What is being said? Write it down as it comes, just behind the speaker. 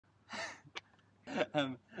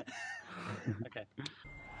um, okay.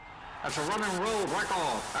 That's a run and roll, break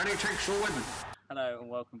off. And he takes the win. Hello and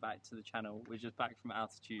welcome back to the channel. We're just back from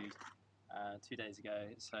altitude 2 days ago,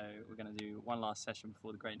 so we're going to do one last session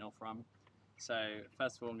before the Great North Run. So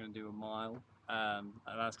first of all, I'm going to do a mile, and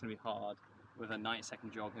that's going to be hard with a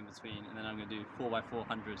 90-second jog in between, and then I'm going to do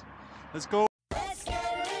 4x400. Let's go! Let's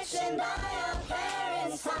get rich and buy our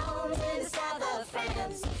parents' home in the south of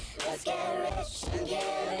France. Let's get rich and give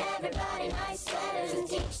everybody nice sweaters and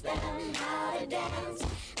teach them how to dance.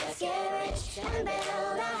 Let's get rich and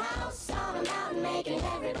build a house on a mountain, making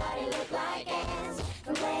everybody look like ants.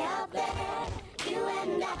 From way up there, you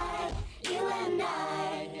and I, you and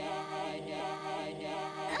I.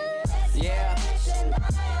 Yeah.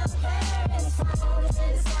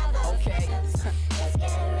 Okay.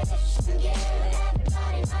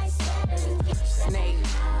 Snake,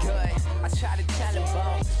 good. I try to tell him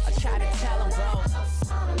both.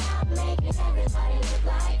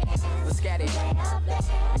 Let's get it.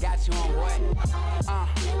 I got you on what?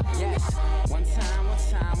 Yes. One time.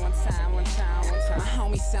 My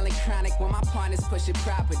homie selling chronic when my partner's pushing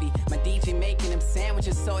property. My DJ making him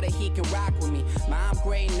sandwiches so that he can rock with me. Mom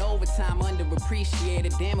grading overtime,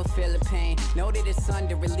 underappreciated. Damn, I feel the pain. Know that it's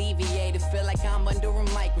under alleviated. Feel like I'm under a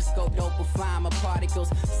microscope. Don't refine my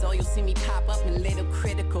particles. So you'll see me pop up in little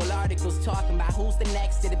critical articles talking about who's the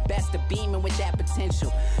next to the best of beaming with that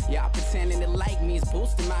potential. Y'all pretending to like me is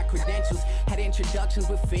boosting my credentials. Had introductions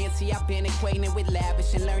with fancy. I've been acquainted with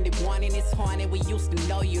lavish and learned that wanting is haunted. We used to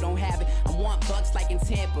know you don't have it. I want bucks like in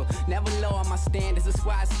Tampa. Never lower my standards. That's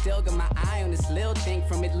why I still got my eye on this little thing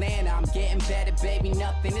from Atlanta. I'm getting better, baby.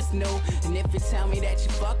 Nothing is new. And if you tell me that you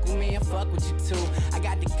fuck with me, I fuck with you too. I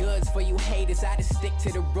got the goods for you haters. I just stick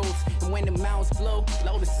to the roots. And when the mountains blow,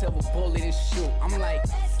 load a silver bullet and shoot. I'm like,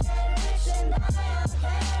 let's get rich and buy our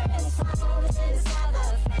parents' home in the south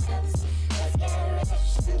of France. Let's get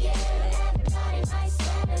rich and give everybody nice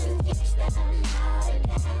sweaters and teach them how to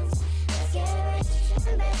dance. Let's get rich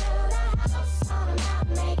and build a house on a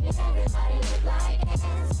mountain, making everybody look like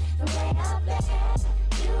ants. From way up there,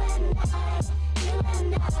 you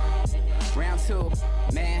and I. Round two,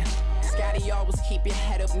 man. Scotty always keep your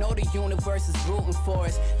head up. Know the universe is rooting for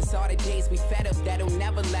us. It's all the days we fed up that'll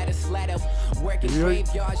never let us let up. Working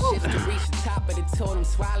graveyard shifts to reach the top of the totem.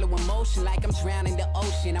 Swallow emotion like I'm drowning the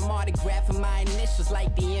ocean. I'm autographing my initials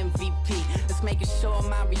like the MVP. Let's make a show of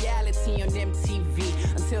my reality on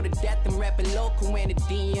MTV. Until the death I'm repping local in the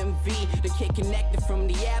DMV. The kid connected from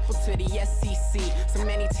the Apple to the SEC. So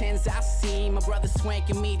many tens I see. My brother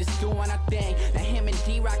swanking me, just doing our thing. Now him and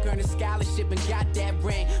D-Rock earned a scholarship and got that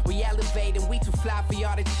ring. We elevated, we too fly for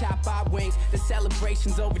y'all to chop our wings. The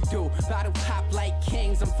celebration's overdue. Bottle pop like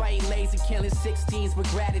kings. I'm fighting lazy, killing 16s with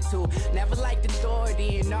gratitude. Never liked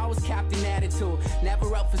authority and always copped an attitude.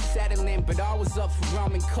 Never up for settling, but always up for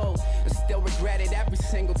rum and coke. And still regret it every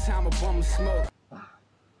single time I bum and smoke.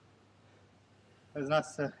 It was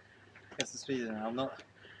nice to get some speed in. I'm not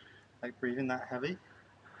like breathing that heavy,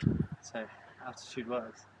 so altitude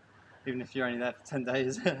works, even if you're only there for 10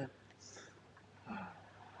 days.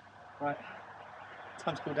 Right,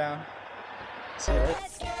 time to cool down. So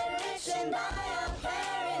let's get rich and buy our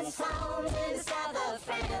parents' home in the south of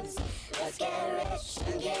France. Let's get rich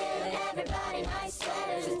and give everybody nice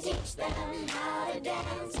sweaters and teach them how to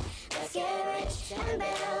dance. Let's get rich and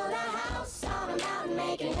build a house on a mountain,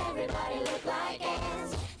 making everybody look like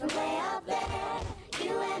ants. From way up there,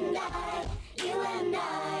 you and I, you and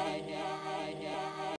I.